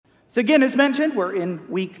So again, as mentioned, we're in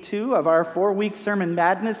week 2 of our 4-week Sermon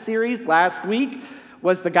Madness series. Last week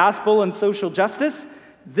was the gospel and social justice.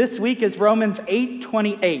 This week is Romans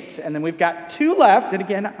 8:28. And then we've got 2 left. And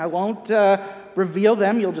again, I won't reveal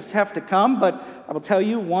them. You'll just have to come. But I will tell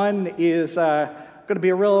you, one is going to be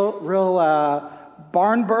a real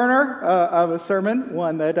barn burner of a sermon,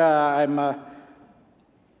 one that I'm a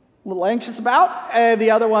little anxious about, and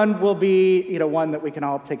the other one will be, one that we can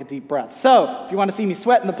all take a deep breath. So, if you want to see me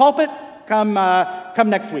sweat in the pulpit, come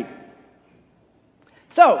next week.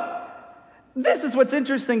 So, this is what's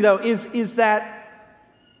interesting, though, is that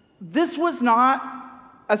this was not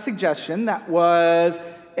a suggestion that was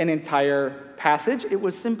an entire passage. It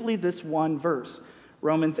was simply this one verse,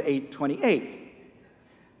 Romans 8:28.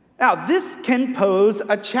 Now, this can pose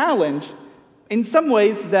a challenge in some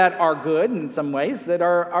ways that are good, and in some ways that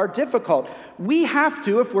are difficult. We have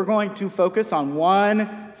to, if we're going to focus on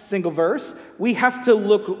one single verse, we have to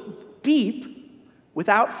look deep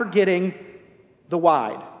without forgetting the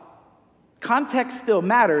wide. Context still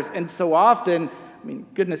matters, and so often,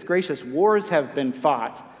 goodness gracious, wars have been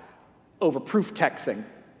fought over proof texting,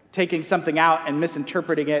 taking something out and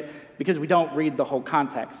misinterpreting it because we don't read the whole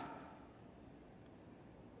context.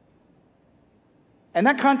 And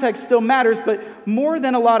that context still matters, but more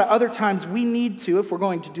than a lot of other times, we need to, if we're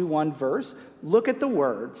going to do one verse, look at the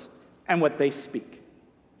words and what they speak.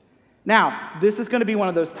 Now, this is going to be one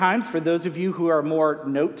of those times for those of you who are more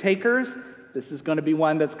note takers. This is going to be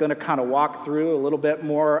one that's going to kind of walk through a little bit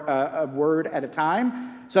more a word at a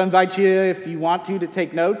time. So I invite you, if you want to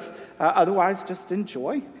take notes. Otherwise, just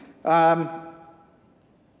enjoy. And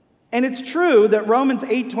it's true that Romans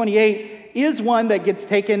 8:28 is one that gets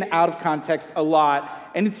taken out of context a lot,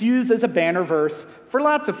 and it's used as a banner verse for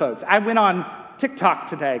lots of folks. I went on TikTok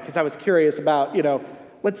today because I was curious about,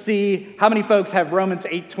 let's see how many folks have Romans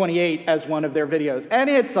 8:28 as one of their videos, and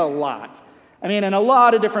it's a lot. And a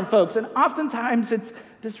lot of different folks, and oftentimes it's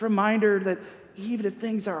this reminder that even if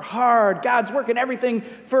things are hard, God's working everything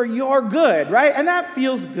for your good, right? And that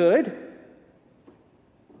feels good.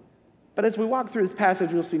 But as we walk through this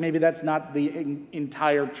passage, we'll see maybe that's not the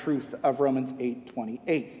entire truth of Romans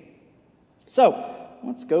 8:28. So,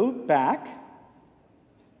 let's go back.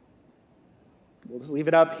 We'll just leave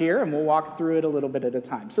it up here, and we'll walk through it a little bit at a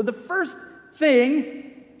time. So the first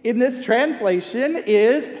thing in this translation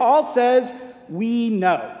is Paul says, we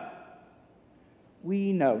know.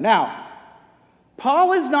 We know. Now,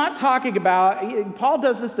 Paul is not talking about, Paul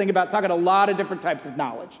does this thing about talking a lot of different types of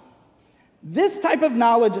knowledge. This type of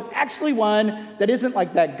knowledge is actually one that isn't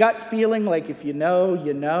like that gut feeling, like if you know,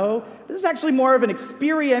 you know. This is actually more of an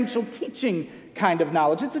experiential teaching kind of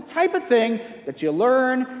knowledge. It's a type of thing that you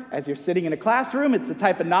learn as you're sitting in a classroom. It's the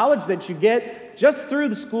type of knowledge that you get just through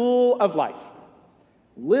the school of life,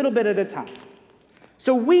 a little bit at a time.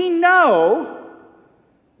 So we know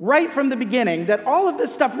right from the beginning that all of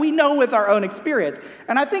this stuff we know with our own experience.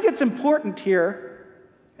 And I think it's important here,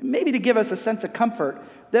 maybe to give us a sense of comfort,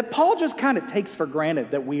 that Paul just kind of takes for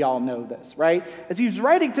granted that we all know this, right? As he's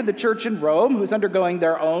writing to the church in Rome, who's undergoing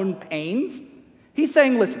their own pains, he's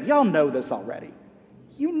saying, listen, y'all know this already.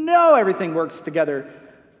 You know everything works together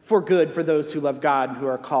for good for those who love God and who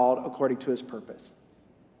are called according to his purpose.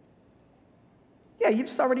 Yeah, you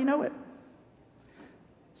just already know it.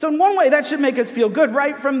 So in one way, that should make us feel good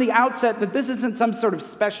right from the outset that this isn't some sort of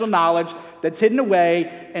special knowledge that's hidden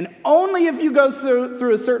away, and only if you go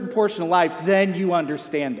through a certain portion of life, then you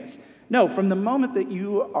understand this. No, from the moment that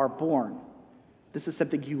you are born, this is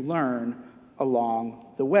something you learn along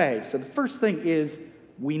the way. So the first thing is,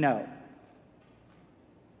 we know.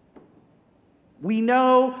 We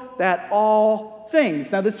know that all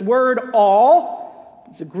things. Now this word all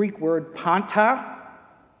is a Greek word panta,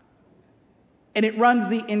 and it runs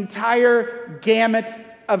the entire gamut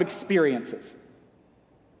of experiences.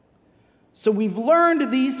 So we've learned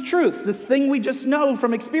these truths, this thing we just know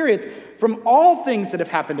from experience, from all things that have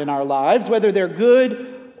happened in our lives, whether they're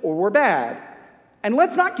good or bad. And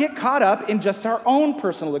let's not get caught up in just our own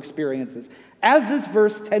personal experiences, as this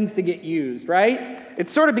verse tends to get used, right? It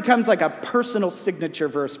sort of becomes like a personal signature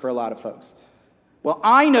verse for a lot of folks. Well,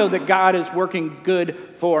 I know that God is working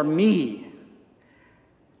good for me.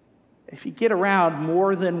 If you get around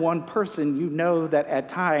more than one person, you know that at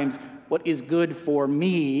times what is good for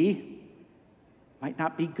me might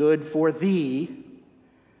not be good for thee.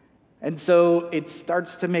 And so it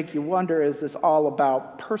starts to make you wonder, is this all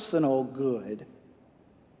about personal good?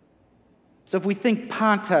 So if we think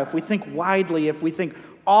panta, if we think widely, if we think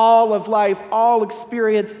all of life, all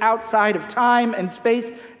experience outside of time and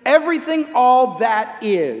space, everything all that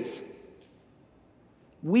is,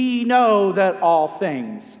 we know that all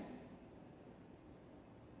things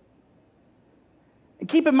And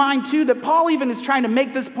keep in mind, too, that Paul even is trying to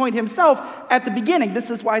make this point himself at the beginning. This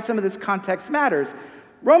is why some of this context matters.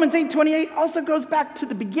 Romans 8:28 also goes back to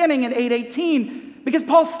the beginning in 8:18 because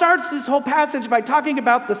Paul starts this whole passage by talking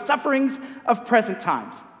about the sufferings of present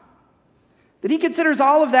times. That he considers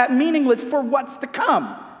all of that meaningless for what's to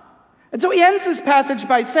come. And so he ends this passage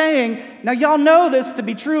by saying, now y'all know this to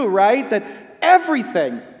be true, right? That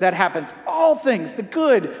everything that happens, all things, the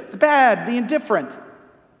good, the bad, the indifferent,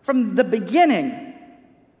 from the beginning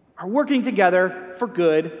are working together for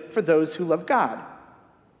good for those who love God.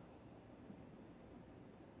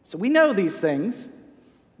 So we know these things.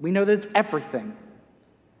 We know that it's everything.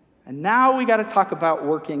 And now we got to talk about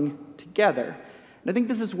working together. And I think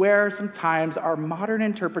this is where sometimes our modern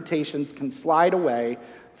interpretations can slide away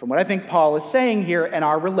from what I think Paul is saying here and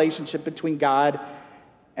our relationship between God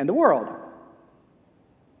and the world.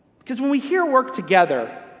 Because when we hear work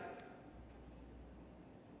together,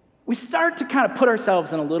 we start to kind of put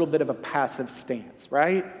ourselves in a little bit of a passive stance,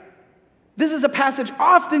 right? This is a passage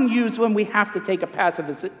often used when we have to take a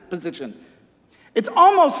passive position. It's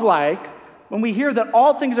almost like when we hear that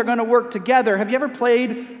all things are going to work together. Have you ever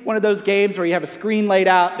played one of those games where you have a screen laid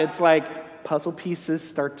out and it's like puzzle pieces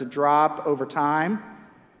start to drop over time?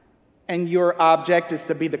 And your object is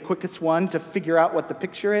to be the quickest one to figure out what the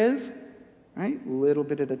picture is, right? Little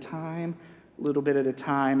bit at a time, little bit at a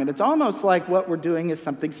time. And it's almost like what we're doing is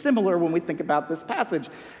something similar when we think about this passage.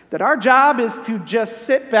 That our job is to just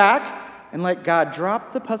sit back and let God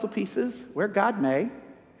drop the puzzle pieces where God may.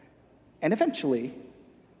 And eventually,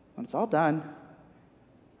 when it's all done,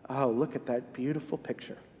 oh, look at that beautiful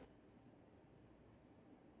picture.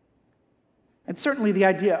 And certainly the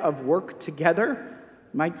idea of work together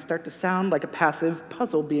might start to sound like a passive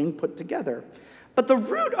puzzle being put together. But the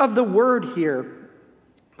root of the word here,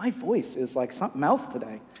 my voice is like something else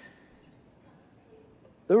today.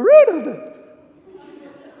 The root of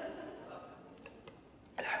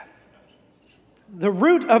the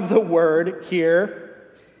root of the word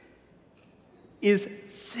here is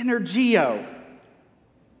synergio.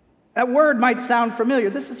 That word might sound familiar.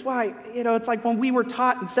 This is why, it's like when we were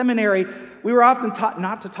taught in seminary, we were often taught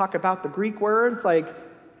not to talk about the Greek words.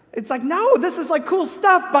 It's like, no, this is like cool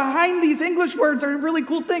stuff. Behind these English words are really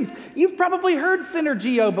cool things. You've probably heard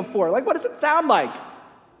synergio before. Like, what does it sound like?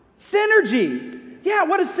 Synergy. Yeah,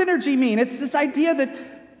 what does synergy mean? It's this idea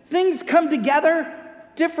that things come together.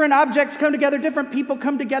 Different objects come together, different people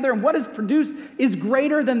come together, and what is produced is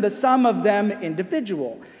greater than the sum of them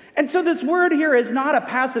individual. And so this word here is not a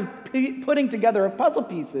passive putting together of puzzle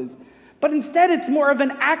pieces, but instead it's more of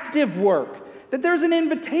an active work, that there's an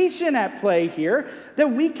invitation at play here,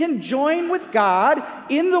 that we can join with God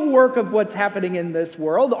in the work of what's happening in this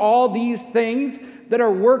world, all these things that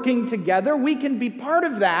are working together. We can be part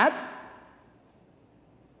of that.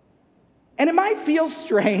 And it might feel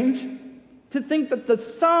strange to think that the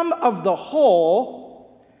sum of the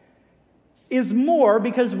whole is more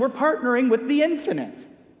because we're partnering with the infinite.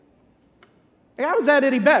 How is that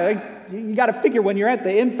any better? You got to figure when you're at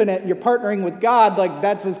the infinite and you're partnering with God, like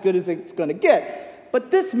that's as good as it's going to get.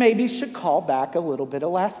 But this maybe should call back a little bit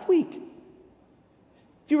of last week.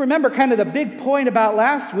 If you remember, kind of the big point about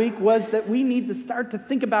last week was that we need to start to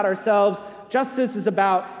think about ourselves. Justice is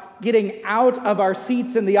about getting out of our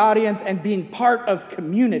seats in the audience and being part of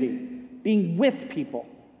community. Being with people.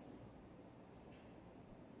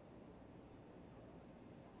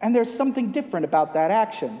 And there's something different about that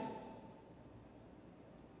action.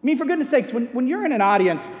 I mean, for goodness sakes, when you're in an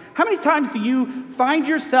audience, how many times do you find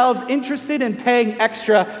yourselves interested in paying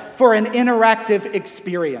extra for an interactive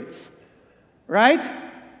experience? Right?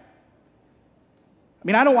 I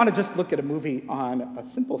mean, I don't want to just look at a movie on a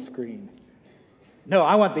simple screen. No,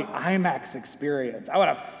 I want the IMAX experience. I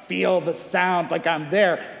want to feel the sound like I'm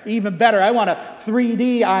there. Even better, I want a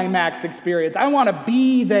 3D IMAX experience. I want to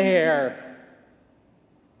be there.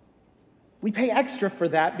 We pay extra for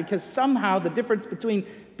that because somehow the difference between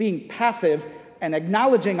being passive and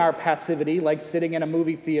acknowledging our passivity, like sitting in a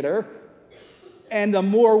movie theater, and the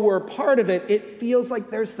more we're part of it, it feels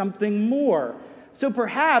like there's something more. So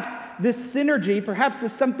perhaps this synergy, perhaps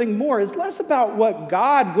this something more is less about what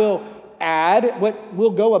God will add, what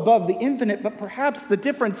will go above the infinite, but perhaps the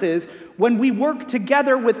difference is when we work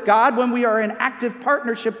together with God, when we are in active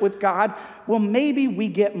partnership with God, well, maybe we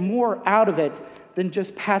get more out of it than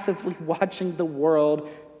just passively watching the world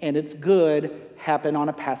and its good happen on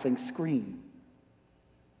a passing screen.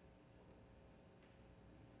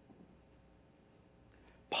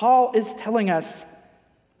 Paul is telling us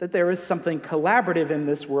that there is something collaborative in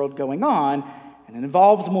this world going on, and it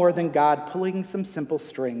involves more than God pulling some simple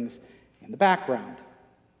strings in the background.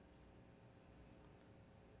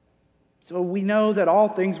 So we know that all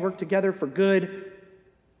things work together for good,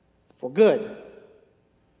 for good.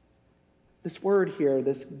 This word here,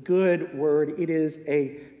 this good word, it is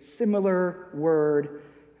a similar word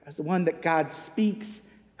as the one that God speaks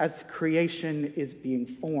as creation is being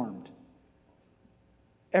formed.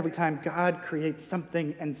 Every time God creates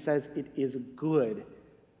something and says it is good,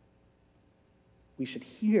 we should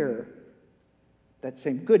hear that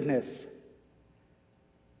same goodness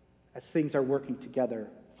as things are working together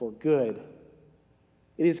for good.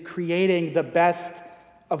 It is creating the best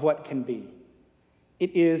of what can be.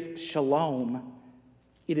 It is shalom.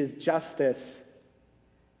 It is justice.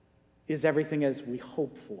 It is everything as we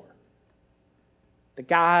hope for. That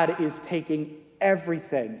God is taking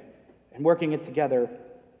everything and working it together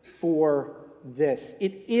for this.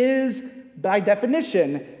 It is, by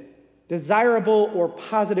definition, desirable or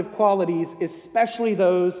positive qualities, especially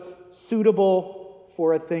those suitable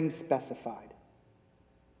for a thing specified.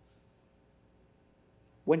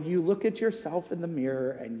 When you look at yourself in the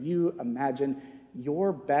mirror and you imagine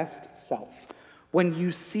your best self, when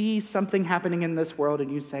you see something happening in this world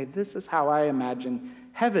and you say, this is how I imagine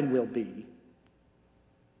heaven will be,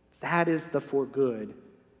 that is the for good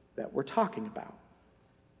that we're talking about.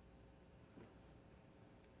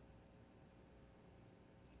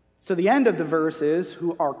 So the end of the verse is,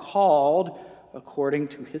 who are called according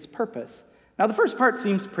to his purpose. Now the first part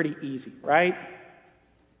seems pretty easy, right?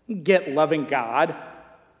 Get loving God.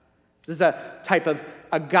 This is a type of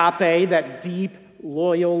agape, that deep,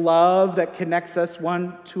 loyal love that connects us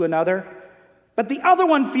one to another. But the other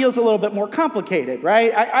one feels a little bit more complicated,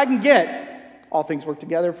 right? I can get all things work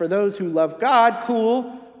together for those who love God,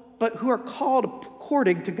 cool, but who are called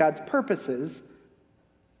according to God's purposes.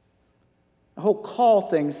 The whole call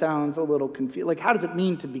thing sounds a little confusing. Like, how does it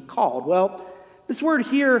mean to be called? Well, this word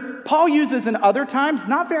here, Paul uses in other times,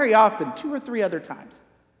 not very often, 2 or 3 other times,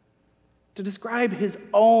 to describe his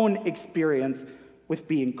own experience with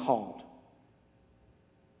being called.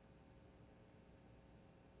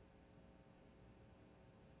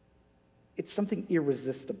 It's something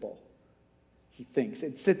irresistible, he thinks.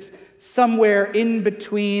 It sits somewhere in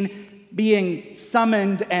between being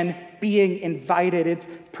summoned and being invited. It's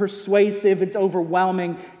persuasive, it's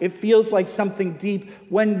overwhelming. It feels like something deep.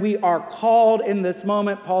 When we are called in this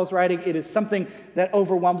moment, Paul's writing, it is something that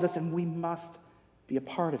overwhelms us, and we must be a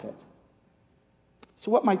part of it. So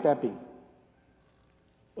what might that be?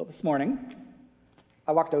 Well, this morning,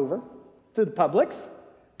 I walked over to the Publix,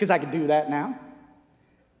 because I can do that now.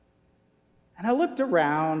 And I looked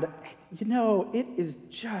around, it is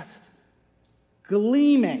just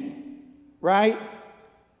gleaming, right?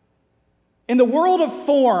 In the world of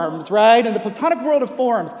forms, right? In the Platonic world of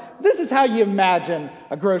forms, this is how you imagine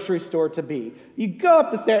a grocery store to be. You go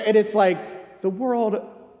up the stairs, and it's like the world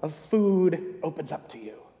of food opens up to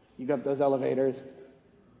you. You go up those elevators.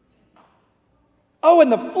 Oh,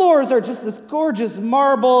 and the floors are just this gorgeous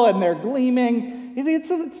marble, and they're gleaming.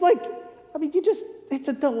 It's like, it's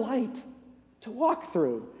a delight to walk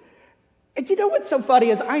through. And you know what's so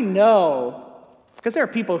funny is I know, because there are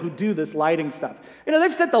people who do this lighting stuff.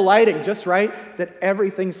 They've set the lighting just right that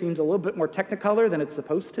everything seems a little bit more technicolor than it's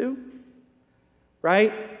supposed to,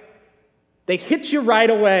 right? They hit you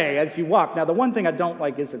right away as you walk. Now, the one thing I don't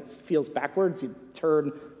like is it feels backwards. You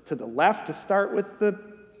turn to the left to start with the...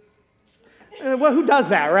 well, who does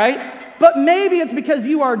that, right? But maybe it's because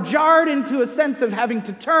you are jarred into a sense of having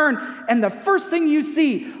to turn, and the first thing you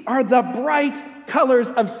see are the bright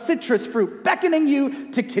colors of citrus fruit beckoning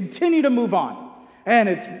you to continue to move on. And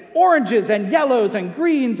it's oranges and yellows and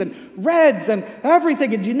greens and reds and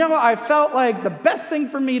everything. And I felt like the best thing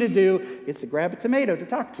for me to do is to grab a tomato to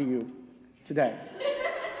talk to you today.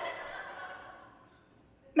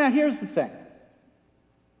 Now, here's the thing.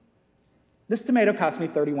 This tomato cost me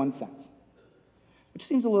 31 cents. Which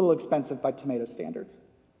seems a little expensive by tomato standards.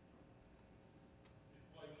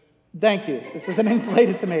 Thank you. This is an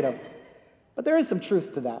inflated tomato. But there is some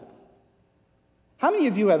truth to that. How many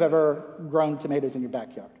of you have ever grown tomatoes in your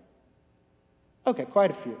backyard? Okay,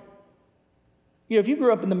 quite a few. If you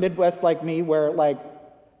grew up in the Midwest like me, where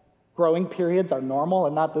growing periods are normal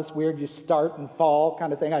and not this weird you start and fall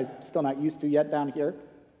kind of thing I'm still not used to yet down here,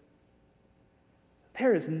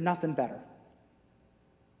 there is nothing better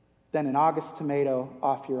than an August tomato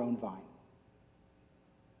off your own vine.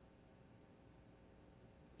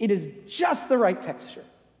 It is just the right texture,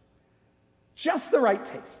 just the right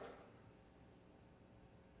taste.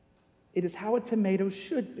 It is how a tomato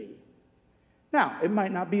should be. Now, it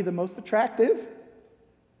might not be the most attractive,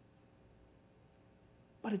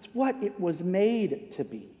 but it's what it was made to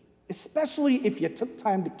be, especially if you took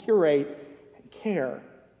time to curate and care.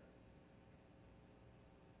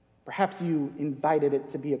 Perhaps you invited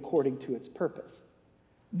it to be according to its purpose.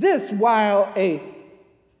 This, while a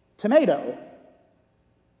tomato,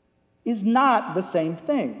 is not the same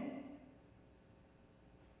thing.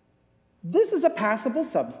 This is a passable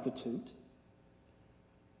substitute,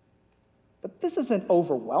 but this isn't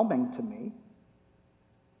overwhelming to me.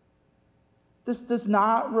 This does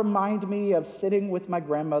not remind me of sitting with my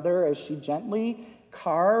grandmother as she gently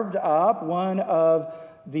carved up one of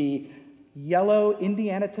the yellow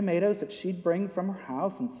Indiana tomatoes that she'd bring from her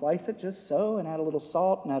house and slice it just so, and add a little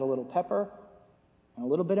salt and add a little pepper and a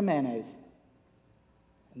little bit of mayonnaise.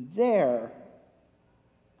 And there,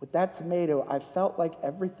 with that tomato, I felt like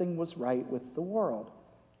everything was right with the world.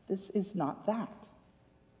 This is not that.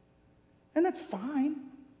 And that's fine.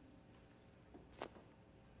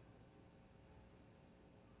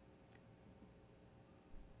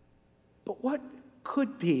 But what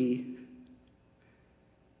could be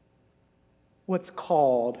what's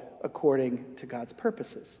called according to God's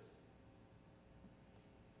purposes?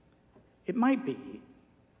 It might be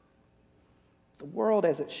the world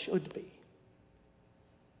as it should be.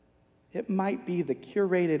 It might be the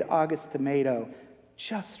curated August tomato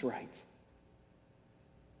just right.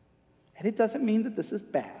 And it doesn't mean that this is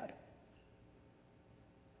bad.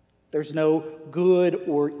 There's no good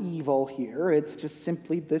or evil here. It's just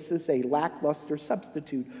simply this is a lackluster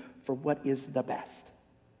substitute for what is the best.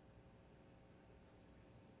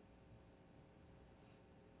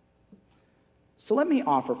 So let me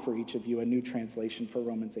offer for each of you a new translation for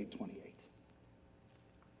Romans 8:28.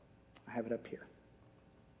 I have it up here.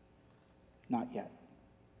 Not yet.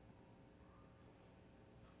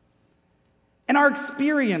 And our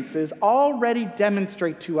experiences already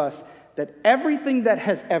demonstrate to us that everything that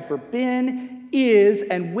has ever been, is,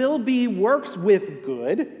 and will be works with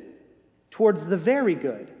good towards the very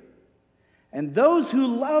good. And those who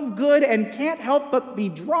love good and can't help but be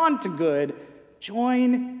drawn to good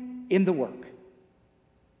join in the work.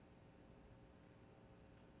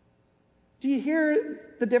 Do you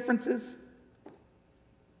hear the differences?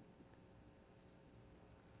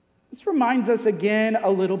 This reminds us again a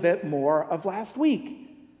little bit more of last week.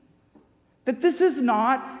 That this is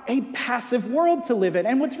not a passive world to live in.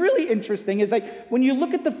 And what's really interesting is like when you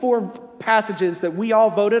look at the 4 passages that we all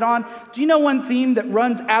voted on, do you know one theme that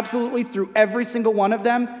runs absolutely through every single one of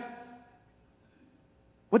them?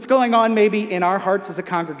 What's going on maybe in our hearts as a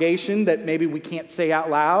congregation that maybe we can't say out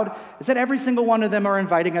loud is that every single one of them are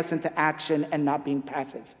inviting us into action and not being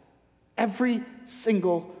passive. Every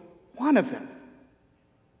single one of them.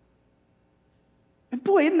 And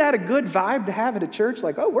boy, isn't that a good vibe to have at a church?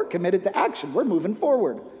 Like, oh, we're committed to action. We're moving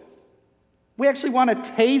forward. We actually want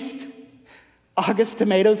to taste August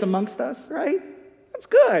tomatoes amongst us, right? That's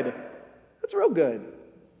good. That's real good.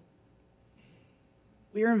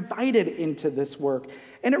 We are invited into this work.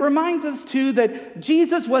 And it reminds us, too, that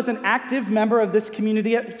Jesus was an active member of this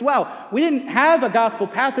community as well. We didn't have a gospel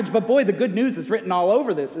passage, but boy, the good news is written all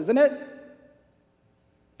over this, isn't it?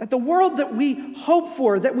 That the world that we hope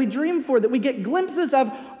for, that we dream for, that we get glimpses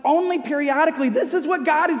of only periodically, this is what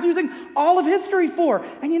God is using all of history for.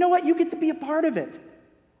 And you know what? You get to be a part of it.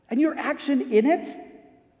 And your action in it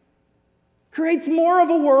creates more of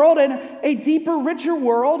a world and a deeper, richer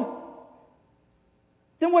world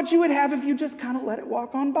than what you would have if you just kind of let it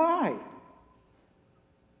walk on by.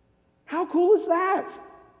 How cool is that?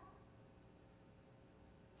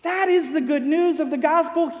 That is the good news of the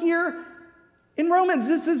gospel here in Romans.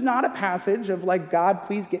 This is not a passage of like, God,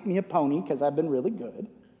 please get me a pony because I've been really good.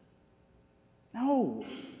 No.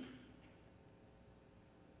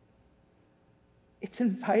 It's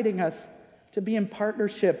inviting us to be in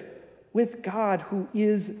partnership with God, who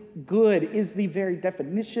is good, is the very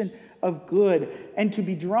definition of good, and to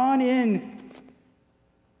be drawn in,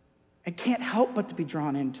 and can't help but to be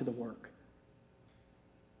drawn into the work.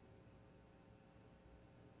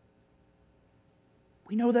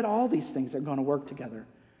 We know that all these things are going to work together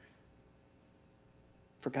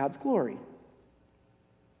for God's glory.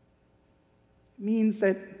 It means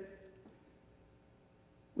that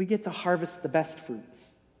we get to harvest the best fruits.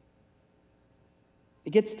 It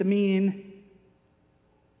gets to mean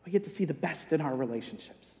we get to see the best in our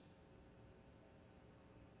relationships.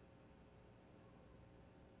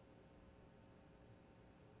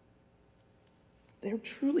 There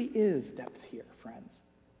truly is depth here, friends.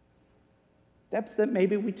 Depth that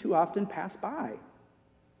maybe we too often pass by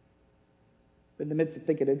in the midst of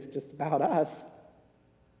thinking it's just about us.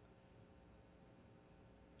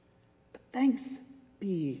 But thanks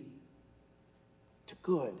be to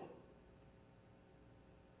good.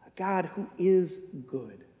 A God who is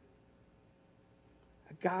good.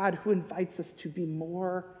 A God who invites us to be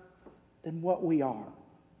more than what we are.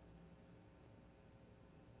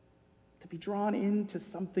 be drawn into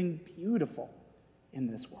something beautiful in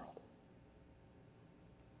this world.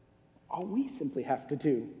 All we simply have to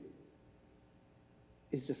do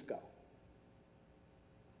is just go.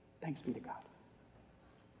 Thanks be to God.